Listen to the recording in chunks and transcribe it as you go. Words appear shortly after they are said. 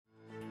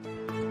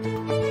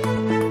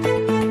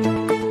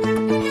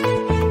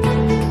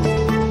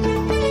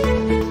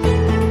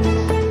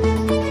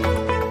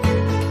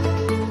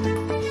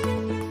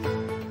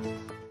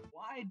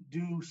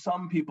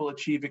people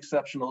achieve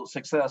exceptional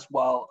success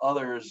while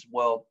others,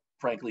 well,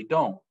 frankly,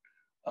 don't.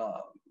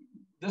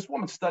 This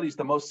woman studies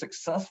the most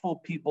successful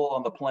people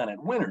on the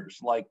planet, winners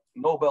like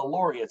Nobel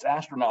laureates,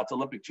 astronauts,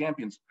 Olympic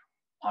champions,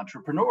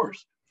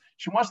 entrepreneurs.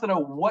 She wants to know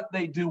what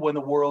they do when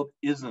the world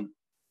isn't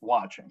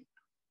watching,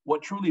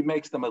 what truly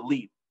makes them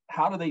elite.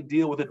 How do they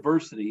deal with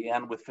adversity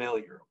and with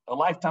failure? A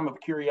lifetime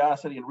of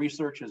curiosity and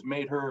research has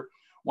made her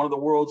one of the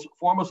world's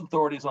foremost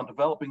authorities on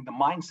developing the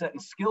mindset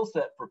and skill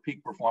set for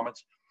peak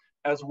performance,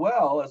 as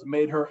well as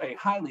made her a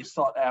highly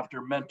sought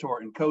after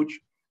mentor and coach.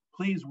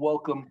 Please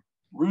welcome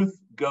Ruth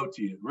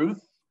Gotian.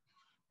 Ruth?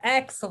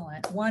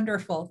 Excellent.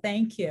 Wonderful.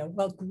 Thank you.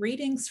 Well,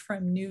 greetings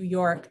from New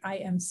York. I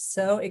am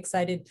so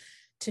excited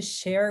to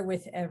share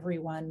with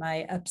everyone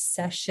my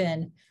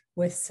obsession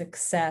with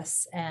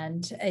success.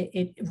 And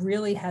it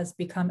really has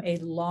become a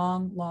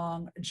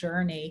long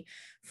journey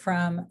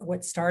from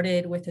what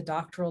started with a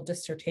doctoral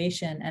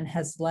dissertation and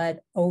has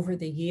led over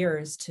the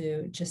years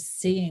to just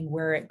seeing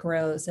where it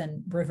grows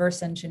and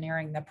reverse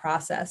engineering the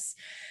process.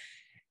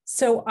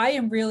 So I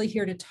am really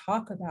here to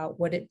talk about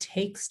what it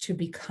takes to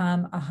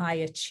become a high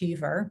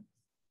achiever.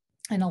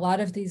 And a lot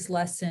of these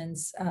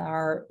lessons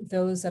are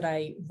those that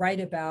I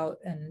write about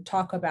and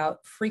talk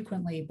about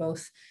frequently,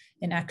 both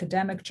in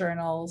academic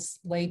journals,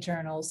 lay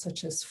journals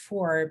such as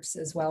Forbes,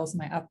 as well as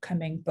my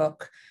upcoming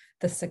book,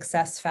 The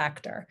Success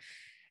Factor.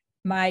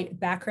 My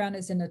background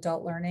is in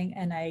adult learning,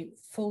 and I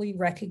fully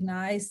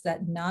recognize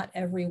that not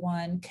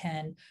everyone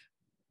can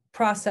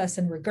process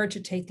and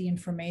regurgitate the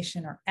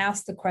information or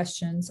ask the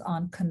questions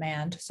on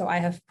command. So I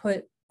have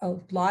put a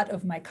lot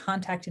of my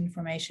contact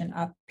information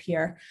up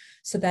here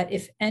so that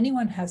if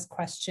anyone has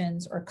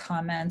questions or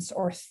comments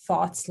or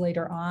thoughts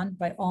later on,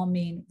 by all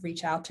means,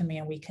 reach out to me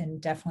and we can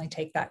definitely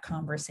take that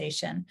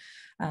conversation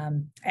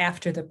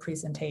after the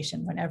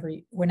presentation,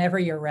 whenever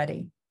you're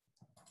ready.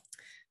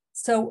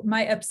 So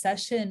my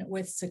obsession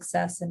with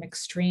success and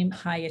extreme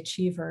high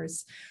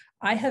achievers,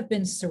 I have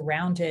been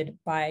surrounded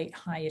by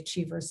high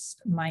achievers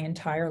my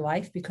entire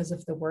life because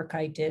of the work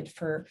I did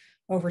for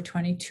over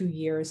 22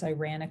 years. I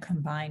ran a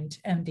combined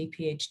MD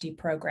PhD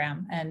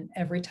program, and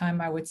every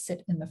time I would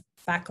sit in the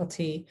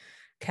faculty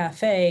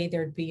cafe,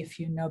 there'd be a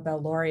few Nobel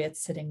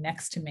laureates sitting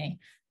next to me.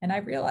 And I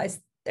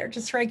realized they're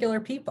just regular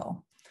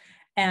people.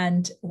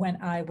 And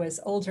when I was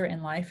older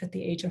in life, at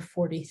the age of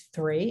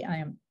 43, I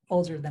am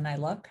older than I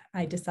look,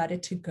 I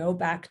decided to go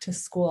back to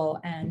school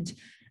and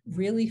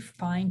really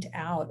find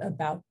out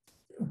about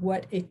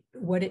what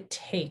it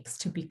takes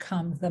to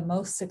become the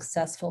most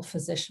successful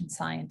physician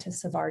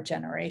scientists of our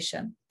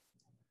generation.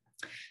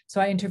 So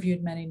I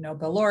interviewed many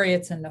Nobel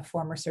laureates and the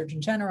former Surgeon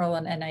General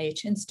and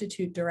NIH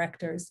Institute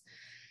directors.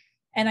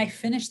 And I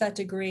finished that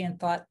degree and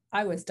thought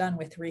I was done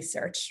with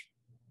research,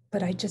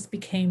 but I just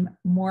became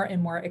more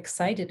and more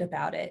excited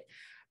about it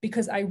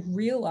because I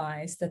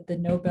realized that the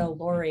Nobel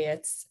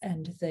laureates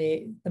and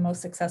the most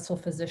successful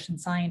physician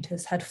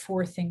scientists had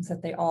four things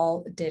that they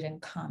all did in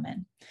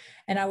common.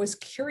 And I was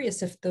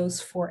curious if those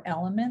four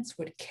elements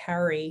would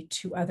carry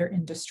to other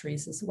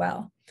industries as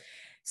well.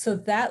 So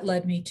that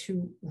led me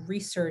to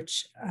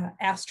research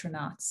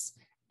astronauts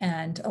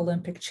and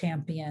Olympic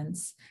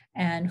champions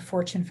and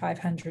Fortune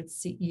 500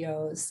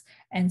 CEOs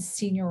and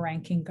senior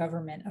ranking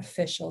government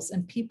officials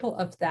and people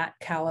of that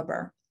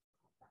caliber.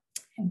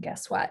 And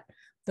guess what?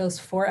 Those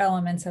four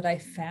elements that I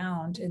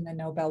found in the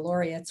Nobel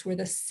laureates were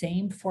the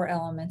same four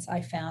elements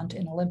I found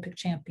in Olympic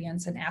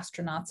champions and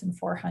astronauts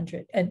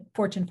and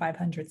Fortune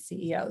 500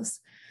 CEOs,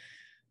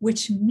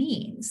 which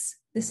means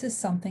this is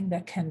something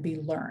that can be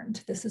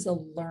learned. This is a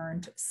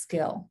learned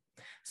skill.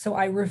 So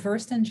I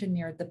reverse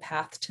engineered the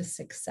path to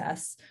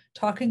success,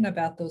 talking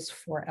about those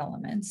four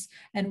elements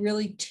and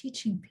really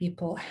teaching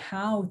people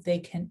how they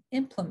can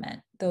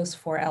implement those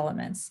four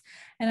elements.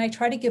 And I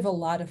try to give a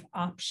lot of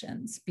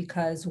options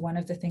because one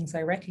of the things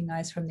I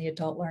recognize from the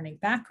adult learning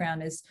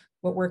background is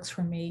what works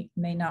for me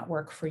may not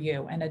work for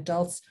you. And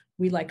adults,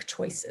 we like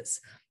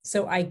choices.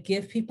 So I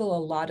give people a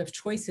lot of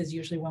choices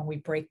usually when we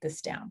break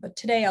this down. But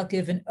today I'll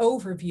give an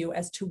overview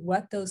as to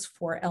what those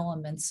four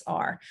elements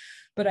are.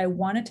 But I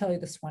want to tell you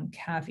this one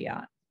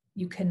caveat.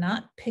 You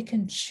cannot pick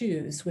and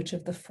choose which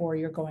of the four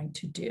you're going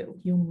to do.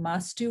 You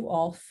must do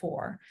all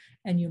four,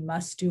 and you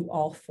must do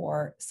all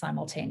four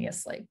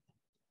simultaneously.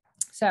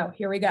 So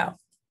here we go.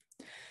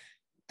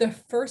 The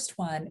first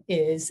one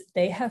is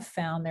they have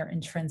found their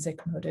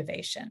intrinsic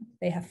motivation.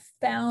 They have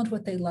found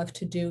what they love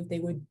to do. They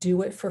would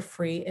do it for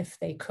free if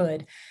they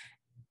could.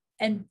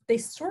 And they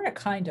sort of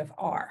kind of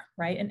are,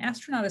 right? An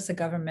astronaut is a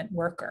government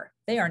worker.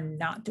 They are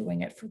not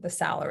doing it for the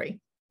salary.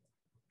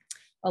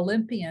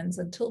 Olympians,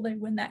 until they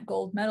win that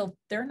gold medal,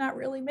 they're not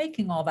really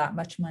making all that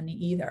much money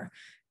either.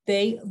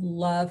 They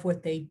love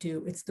what they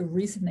do. It's the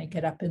reason they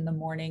get up in the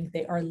morning.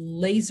 They are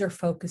laser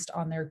focused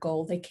on their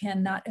goal. They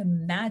cannot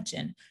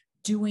imagine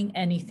doing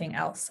anything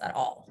else at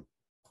all.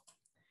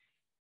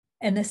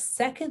 And the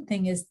second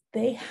thing is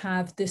they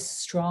have this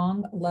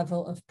strong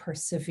level of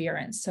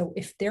perseverance. So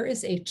if there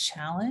is a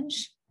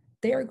challenge,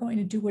 they are going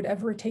to do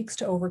whatever it takes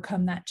to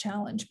overcome that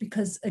challenge.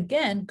 Because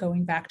again,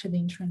 going back to the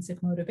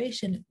intrinsic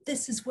motivation,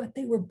 this is what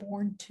they were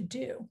born to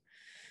do.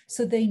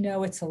 So they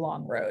know it's a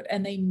long road,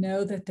 and they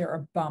know that there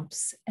are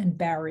bumps and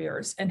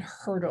barriers and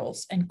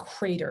hurdles and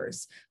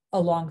craters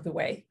along the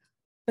way.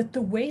 But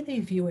the way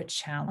they view a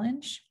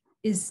challenge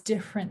is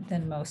different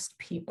than most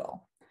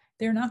people.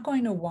 They're not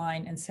going to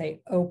whine and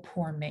say, oh,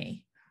 poor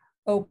me.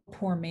 Oh,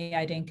 poor me,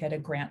 I didn't get a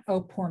grant.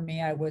 Oh, poor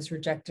me, I was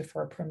rejected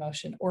for a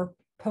promotion. Or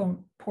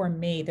poor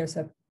me, there's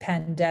a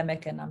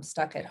pandemic and I'm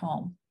stuck at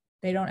home.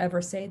 They don't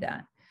ever say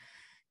that.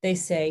 They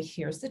say,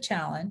 here's the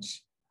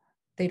challenge.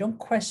 They don't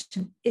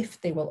question if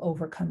they will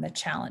overcome the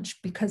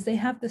challenge because they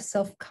have the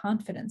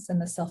self-confidence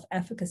and the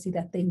self-efficacy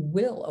that they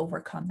will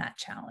overcome that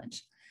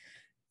challenge.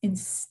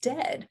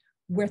 Instead,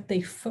 what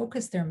they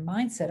focus their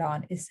mindset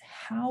on is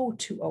how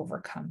to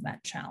overcome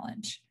that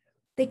challenge.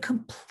 They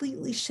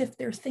completely shift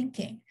their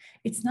thinking.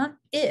 It's not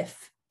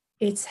if,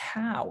 it's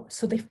how.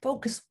 So they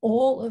focus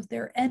all of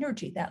their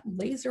energy, that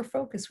laser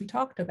focus we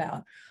talked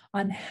about,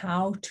 on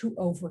how to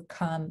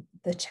overcome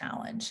the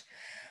challenge.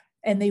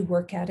 And they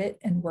work at it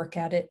and work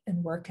at it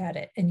and work at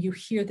it. And you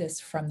hear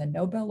this from the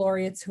Nobel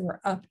laureates who are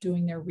up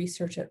doing their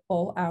research at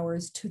all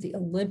hours to the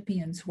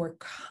Olympians who are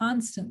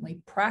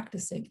constantly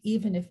practicing,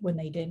 even if when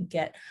they didn't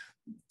get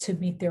to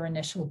meet their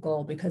initial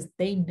goal, because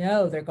they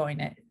know they're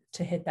going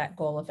to hit that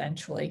goal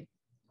eventually.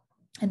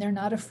 And they're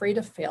not afraid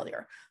of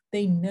failure.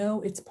 They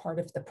know it's part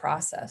of the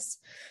process.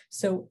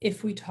 So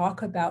if we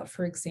talk about,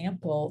 for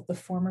example, the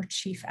former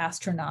chief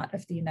astronaut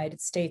of the United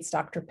States,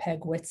 Dr.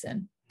 Peg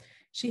Whitson,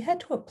 she had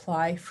to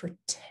apply for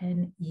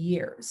 10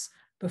 years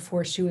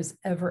before she was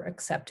ever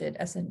accepted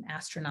as an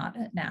astronaut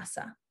at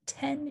NASA.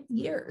 10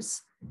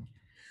 years.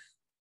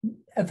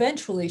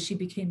 Eventually, she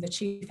became the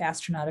chief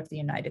astronaut of the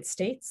United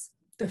States,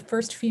 the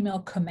first female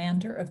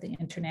commander of the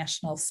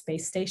International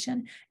Space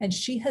Station, and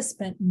she has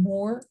spent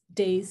more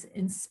days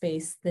in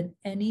space than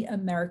any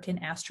American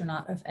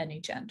astronaut of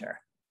any gender.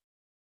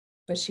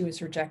 But she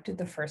was rejected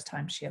the first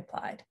time she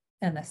applied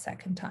and the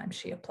second time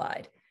she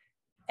applied.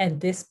 And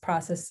this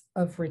process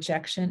of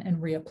rejection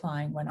and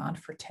reapplying went on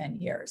for 10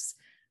 years.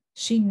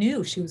 She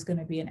knew she was going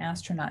to be an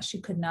astronaut.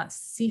 She could not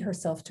see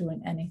herself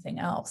doing anything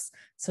else.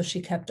 So she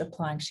kept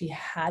applying. She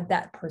had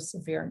that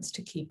perseverance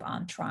to keep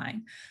on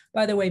trying.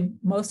 By the way,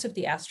 most of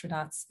the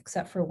astronauts,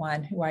 except for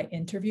one who I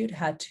interviewed,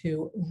 had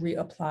to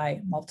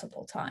reapply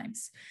multiple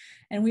times.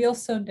 And we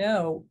also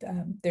know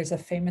there's a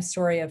famous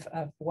story of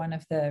one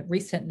of the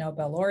recent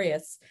Nobel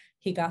laureates.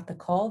 He got the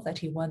call that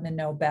he won the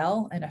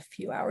Nobel, and a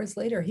few hours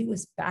later, he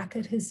was back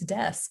at his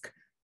desk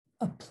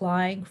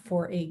applying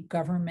for a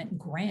government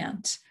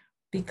grant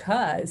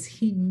because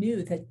he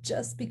knew that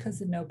just because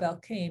the Nobel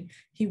came,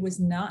 he was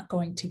not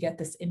going to get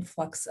this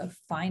influx of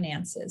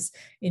finances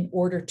in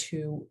order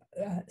to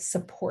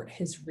support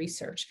his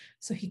research.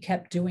 So he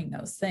kept doing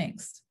those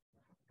things.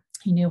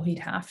 He knew he'd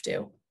have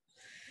to.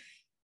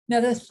 Now,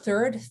 the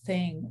third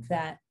thing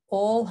that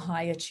all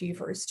high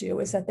achievers do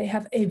is that they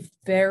have a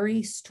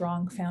very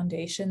strong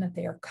foundation that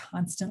they are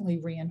constantly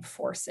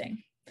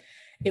reinforcing.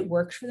 It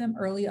worked for them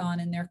early on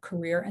in their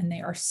career, and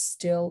they are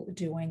still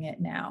doing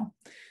it now.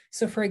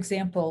 So, for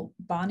example,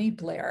 Bonnie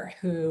Blair,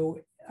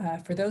 who,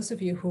 for those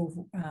of you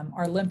who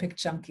are Olympic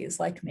junkies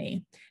like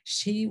me,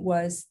 she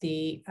was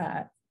the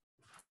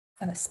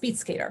speed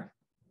skater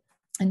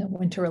in the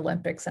Winter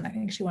Olympics, and I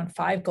think she won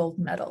 5 gold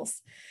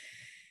medals.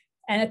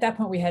 And at that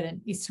point, we had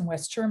in East and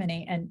West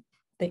Germany, and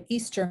the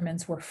East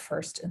Germans were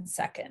first and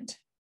second.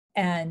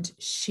 And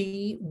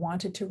she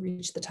wanted to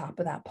reach the top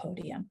of that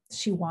podium.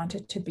 She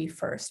wanted to be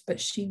first, but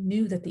she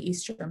knew that the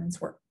East Germans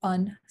were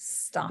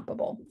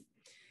unstoppable.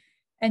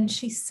 And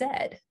she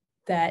said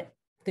that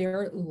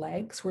their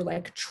legs were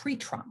like tree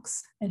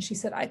trunks. And she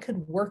said, I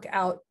could work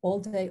out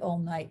all day, all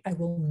night. I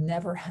will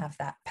never have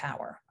that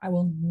power. I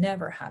will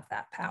never have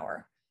that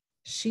power.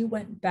 She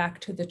went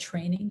back to the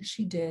training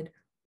she did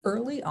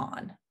early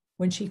on.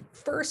 When she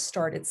first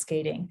started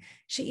skating,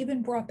 she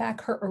even brought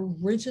back her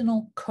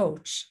original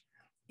coach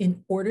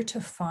in order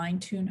to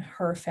fine-tune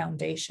her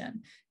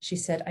foundation. She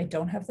said, I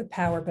don't have the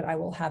power, but I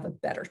will have a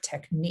better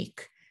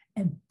technique.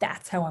 And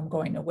that's how I'm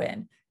going to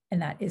win.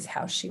 And that is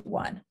how she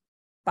won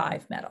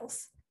 5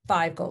 medals,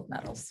 5 gold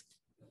medals.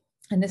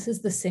 And this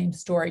is the same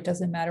story.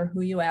 Doesn't matter who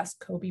you ask.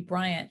 Kobe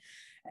Bryant,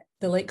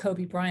 the late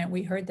Kobe Bryant,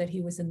 we heard that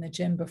he was in the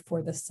gym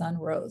before the sun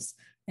rose.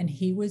 And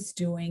he was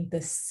doing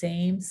the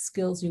same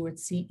skills you would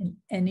see in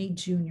any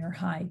junior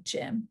high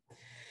gym.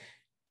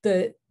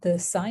 The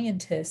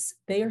scientists,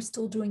 they are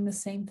still doing the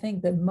same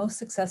thing. The most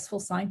successful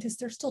scientists,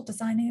 they're still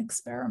designing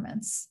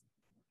experiments.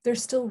 They're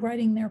still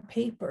writing their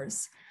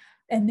papers.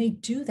 And they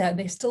do that.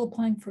 They're still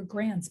applying for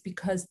grants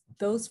because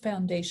those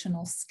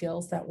foundational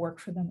skills that work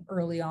for them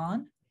early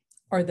on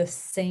are the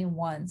same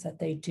ones that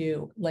they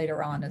do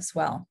later on as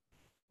well.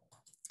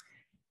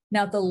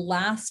 Now, the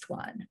last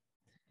one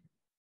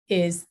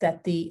is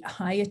that the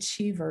high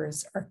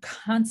achievers are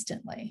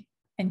constantly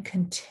and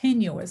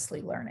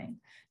continuously learning.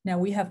 Now,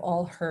 we have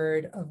all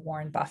heard of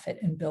Warren Buffett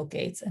and Bill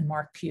Gates and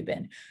Mark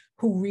Cuban,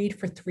 who read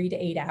for 3 to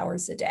 8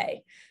 hours a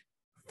day.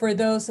 For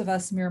those of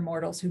us mere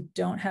mortals who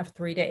don't have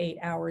 3 to 8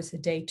 hours a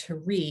day to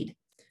read,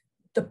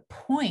 the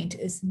point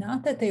is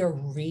not that they are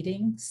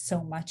reading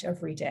so much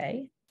every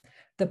day.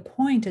 The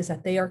point is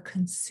that they are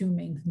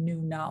consuming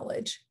new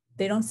knowledge.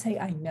 They don't say,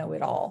 I know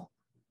it all.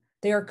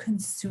 They are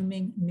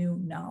consuming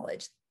new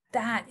knowledge.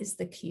 That is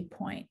the key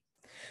point.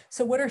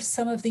 So what are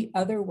some of the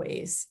other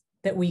ways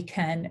that we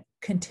can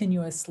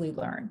continuously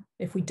learn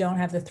if we don't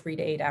have the 3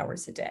 to 8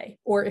 hours a day,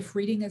 or if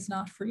reading is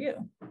not for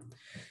you?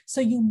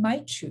 So you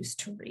might choose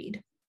to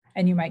read,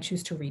 and you might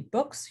choose to read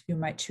books. You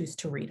might choose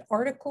to read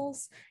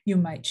articles. You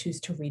might choose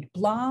to read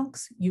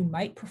blogs. You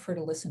might prefer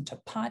to listen to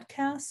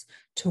podcasts,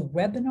 to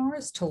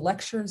webinars, to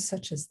lectures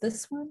such as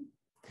this one.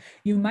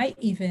 You might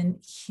even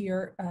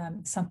hear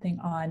something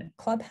on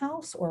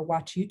Clubhouse, or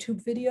watch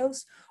YouTube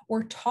videos,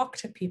 or talk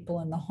to people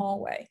in the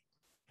hallway.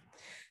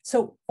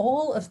 So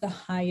all of the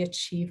high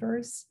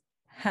achievers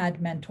had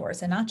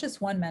mentors, and not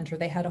just one mentor,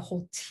 they had a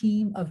whole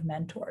team of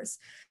mentors.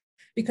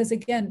 Because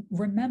again,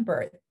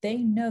 remember, they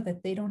know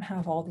that they don't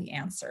have all the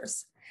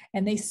answers,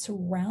 and they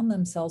surround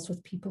themselves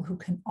with people who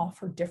can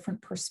offer different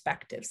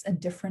perspectives and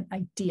different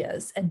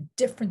ideas and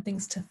different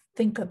things to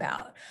think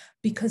about,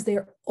 because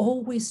they're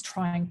always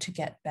trying to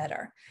get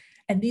better.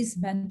 And these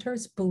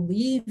mentors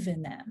believe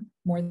in them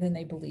more than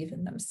they believe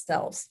in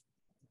themselves.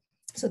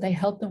 So they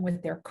help them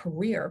with their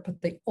career,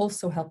 but they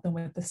also help them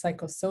with the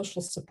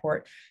psychosocial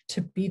support to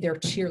be their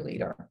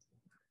cheerleader,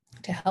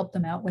 to help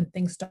them out when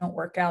things don't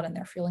work out and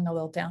they're feeling a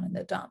little down in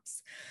the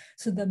dumps.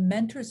 So the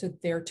mentors are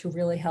there to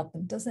really help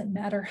them. Doesn't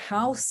matter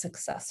how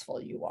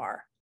successful you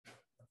are.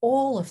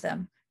 All of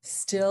them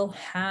still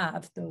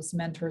have those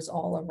mentors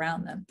all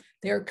around them.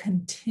 They're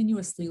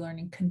continuously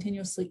learning,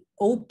 continuously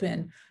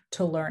open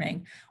to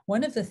learning.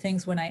 One of the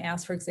things when I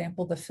ask, for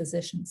example, the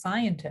physician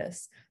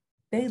scientists,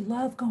 they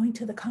love going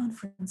to the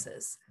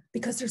conferences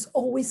because there's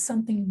always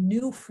something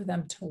new for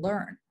them to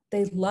learn.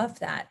 They love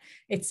that.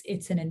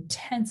 It's an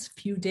intense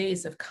few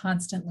days of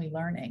constantly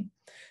learning.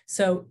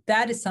 So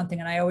that is something,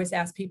 and I always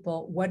ask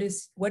people, what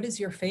is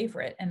your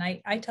favorite? And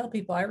I tell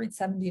people I read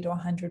 70 to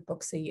 100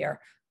 books a year.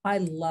 I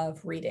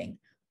love reading,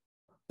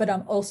 but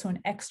I'm also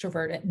an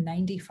extrovert at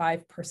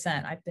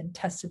 95%. I've been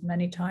tested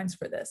many times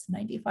for this,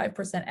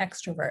 95%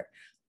 extrovert.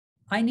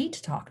 I need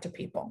to talk to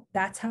people.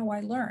 That's how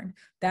I learn.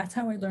 That's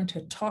how I learn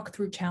to talk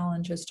through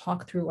challenges,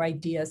 talk through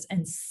ideas,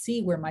 and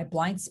see where my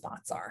blind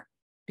spots are,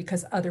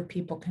 because other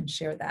people can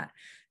share that.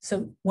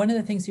 So one of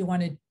the things you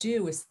want to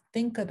do is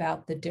think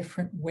about the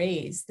different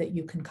ways that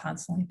you can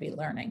constantly be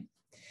learning.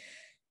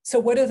 So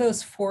what are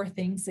those 4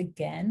 things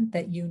again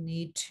that you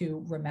need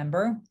to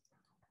remember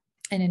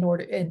and in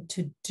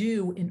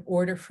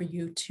order for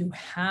you to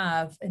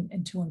have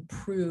and to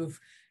improve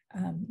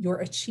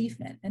your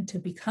achievement and to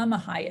become a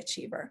high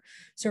achiever?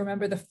 So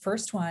remember, the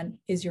first one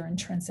is your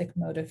intrinsic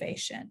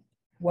motivation.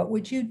 What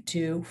would you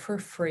do for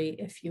free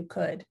if you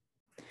could?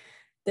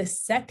 The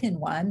second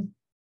one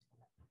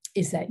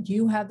is that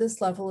you have this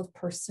level of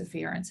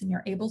perseverance and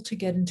you're able to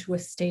get into a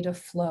state of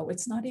flow.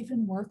 It's not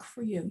even work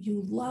for you.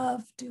 You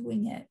love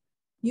doing it.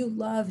 You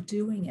love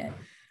doing it.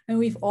 And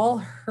we've all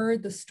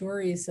heard the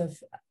stories of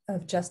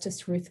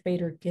Justice Ruth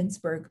Bader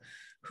Ginsburg,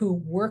 who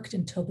worked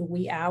until the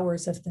wee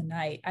hours of the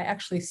night. I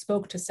actually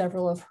spoke to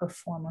several of her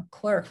former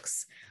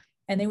clerks,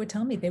 and they would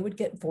tell me they would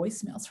get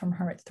voicemails from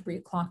her at 3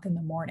 o'clock in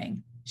the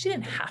morning. She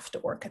didn't have to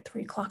work at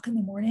 3 o'clock in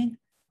the morning.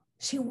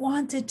 She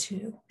wanted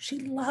to. She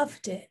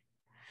loved it.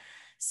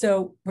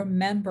 So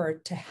remember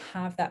to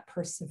have that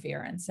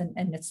perseverance,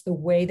 and it's the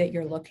way that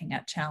you're looking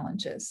at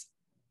challenges.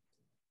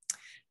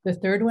 The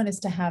third one is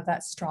to have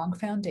that strong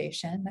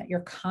foundation that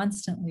you're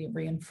constantly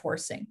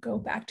reinforcing. Go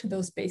back to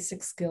those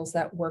basic skills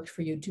that worked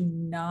for you. Do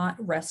not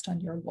rest on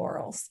your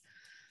laurels.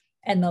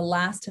 And the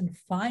last and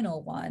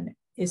final one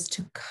is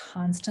to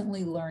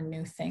constantly learn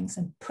new things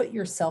and put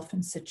yourself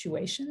in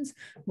situations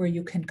where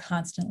you can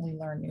constantly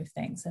learn new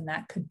things. And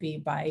that could be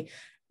by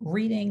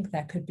reading,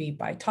 that could be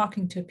by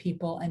talking to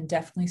people, and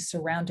definitely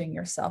surrounding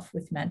yourself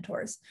with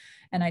mentors.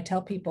 And I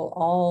tell people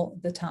all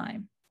the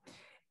time,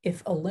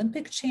 if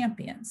Olympic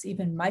champions,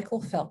 even Michael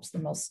Phelps, the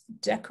most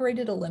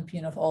decorated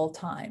Olympian of all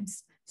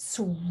times,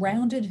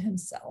 surrounded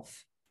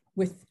himself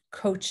with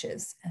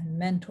coaches and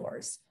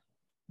mentors,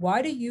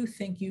 why do you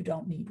think you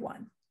don't need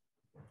one?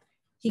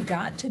 He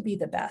got to be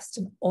the best,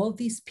 and all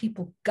these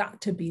people got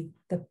to be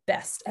the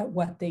best at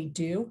what they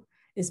do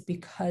is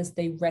because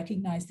they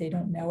recognize they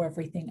don't know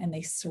everything, and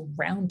they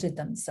surrounded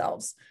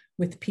themselves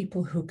with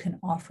people who can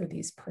offer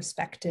these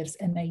perspectives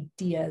and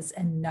ideas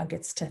and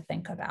nuggets to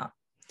think about.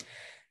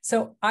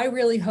 So I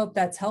really hope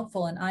that's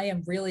helpful, and I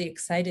am really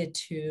excited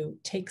to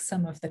take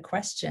some of the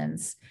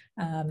questions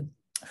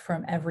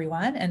from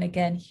everyone. And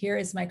again, here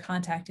is my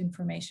contact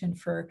information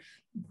for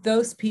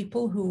those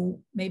people who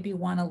maybe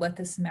want to let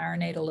this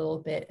marinate a little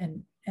bit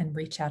and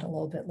reach out a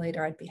little bit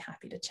later. I'd be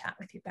happy to chat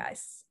with you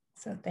guys.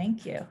 So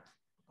thank you.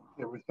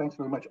 Yeah, thanks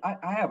very much.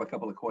 I have a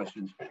couple of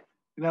questions.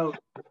 You know,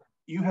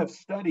 you have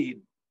studied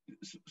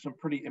some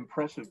pretty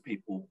impressive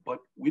people, but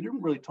we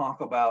didn't really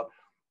talk about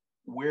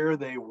where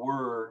they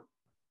were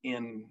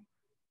in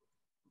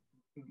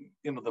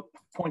the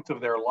points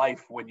of their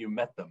life when you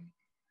met them.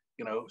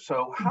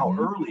 So how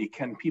early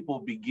can people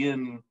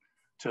begin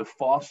to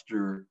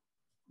foster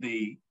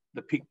the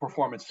peak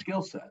performance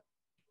skill set?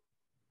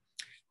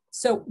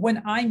 So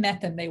when I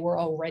met them, they were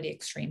already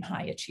extreme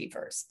high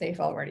achievers. They've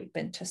already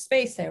been to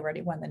space. They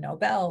already won the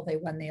Nobel. They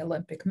won the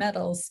Olympic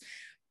medals.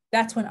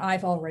 That's when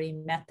I've already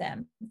met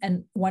them.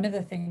 And one of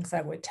the things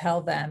I would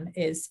tell them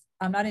is,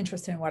 I'm not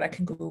interested in what I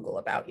can Google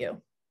about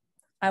you.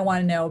 I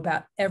want to know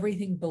about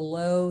everything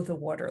below the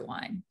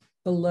waterline,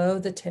 below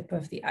the tip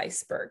of the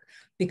iceberg,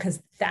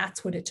 because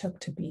that's what it took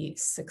to be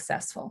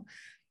successful.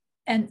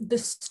 And the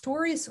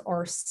stories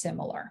are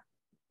similar,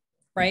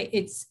 right?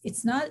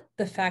 It's not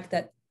the fact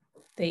that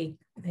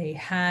they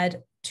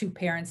had two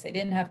parents, they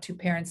didn't have two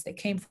parents, they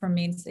came from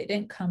means, they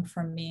didn't come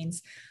from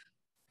means.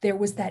 There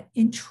was that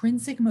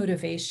intrinsic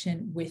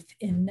motivation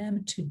within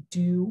them to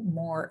do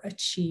more,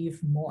 achieve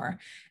more.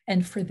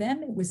 And for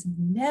them, it was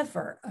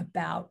never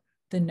about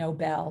the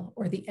Nobel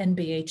or the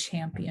NBA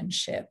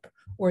championship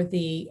or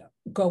the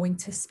going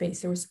to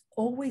space. There was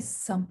always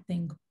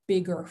something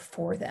bigger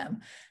for them,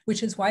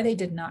 which is why they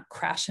did not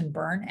crash and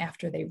burn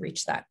after they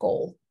reached that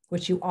goal,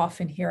 which you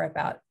often hear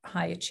about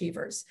high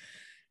achievers.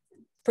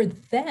 For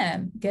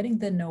them, getting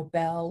the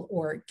Nobel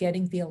or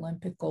getting the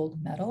Olympic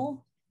gold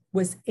medal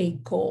was a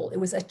goal. It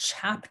was a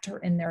chapter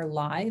in their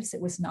lives.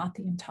 It was not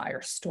the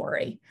entire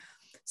story.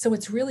 So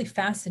it's really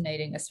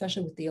fascinating,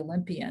 especially with the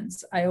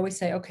Olympians. I always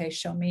say, okay,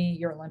 show me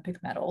your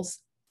Olympic medals.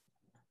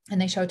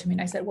 And they showed to me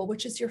and I said, well,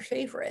 which is your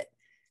favorite?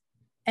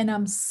 And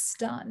I'm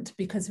stunned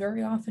because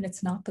very often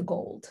it's not the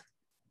gold.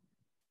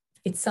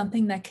 It's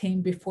something that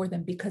came before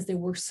them because there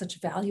were such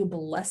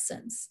valuable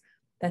lessons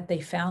that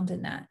they found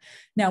in that.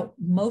 Now,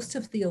 most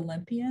of the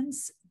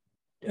Olympians,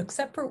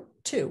 except for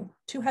two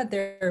had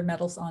their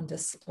medals on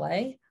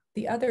display.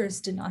 The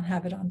others did not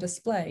have it on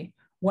display.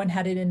 One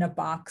had it in a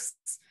box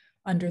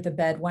under the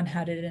bed. One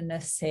had it in a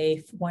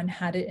safe. One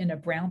had it in a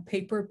brown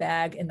paper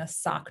bag in a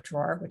sock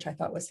drawer, which I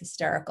thought was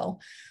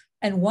hysterical.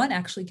 And one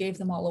actually gave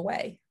them all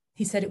away.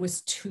 He said it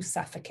was too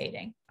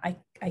suffocating.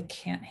 I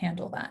can't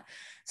handle that.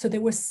 So there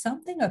was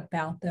something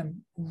about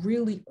them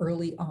really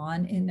early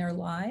on in their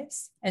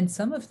lives. And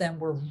some of them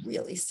were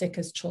really sick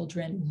as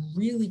children,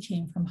 really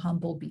came from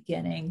humble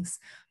beginnings.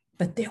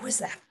 But there was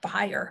that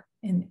fire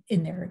in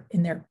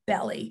their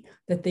belly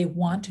that they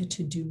wanted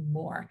to do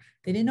more.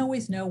 They didn't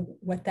always know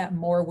what that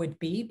more would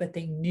be, but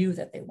they knew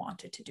that they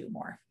wanted to do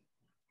more.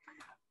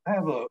 I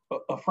have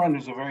a friend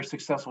who's a very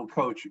successful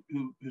coach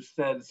who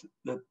says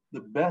that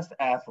the best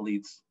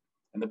athletes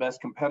and the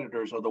best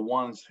competitors are the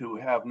ones who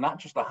have not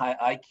just a high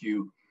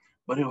IQ,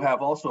 but who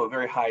have also a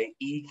very high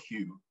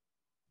EQ,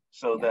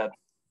 so that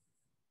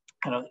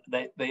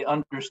they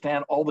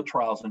understand all the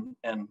trials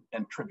and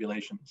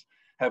tribulations.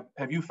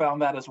 Have you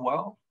found that as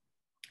well?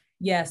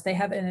 Yes, they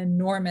have an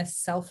enormous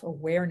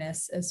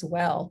self-awareness as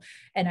well.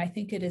 And I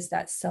think it is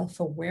that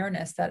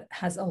self-awareness that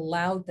has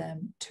allowed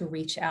them to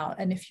reach out.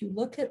 And if you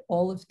look at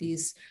all of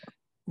these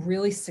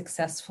really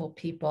successful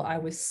people, I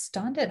was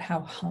stunned at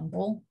how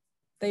humble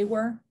they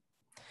were.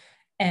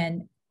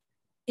 And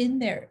in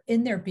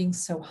their being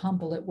so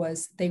humble, it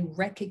was they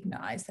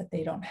recognize that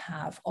they don't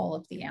have all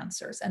of the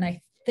answers. And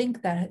I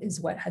think that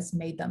is what has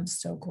made them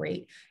so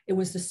great. It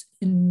was this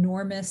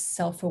enormous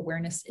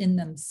self-awareness in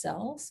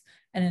themselves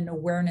and an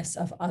awareness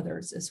of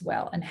others as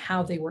well and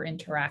how they were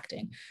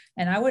interacting.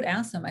 And I would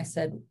ask them, I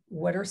said,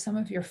 what are some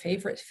of your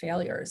favorite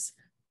failures?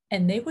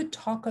 And they would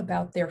talk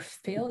about their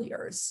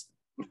failures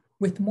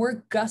with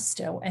more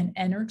gusto and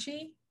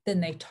energy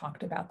than they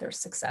talked about their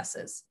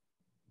successes.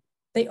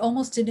 They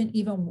almost didn't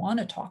even want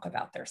to talk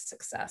about their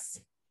success.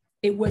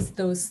 It was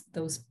those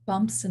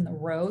bumps in the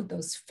road,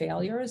 those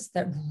failures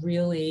that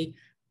really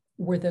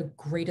were the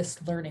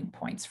greatest learning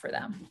points for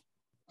them.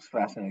 It's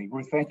fascinating.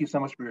 Ruth, thank you so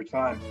much for your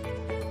time.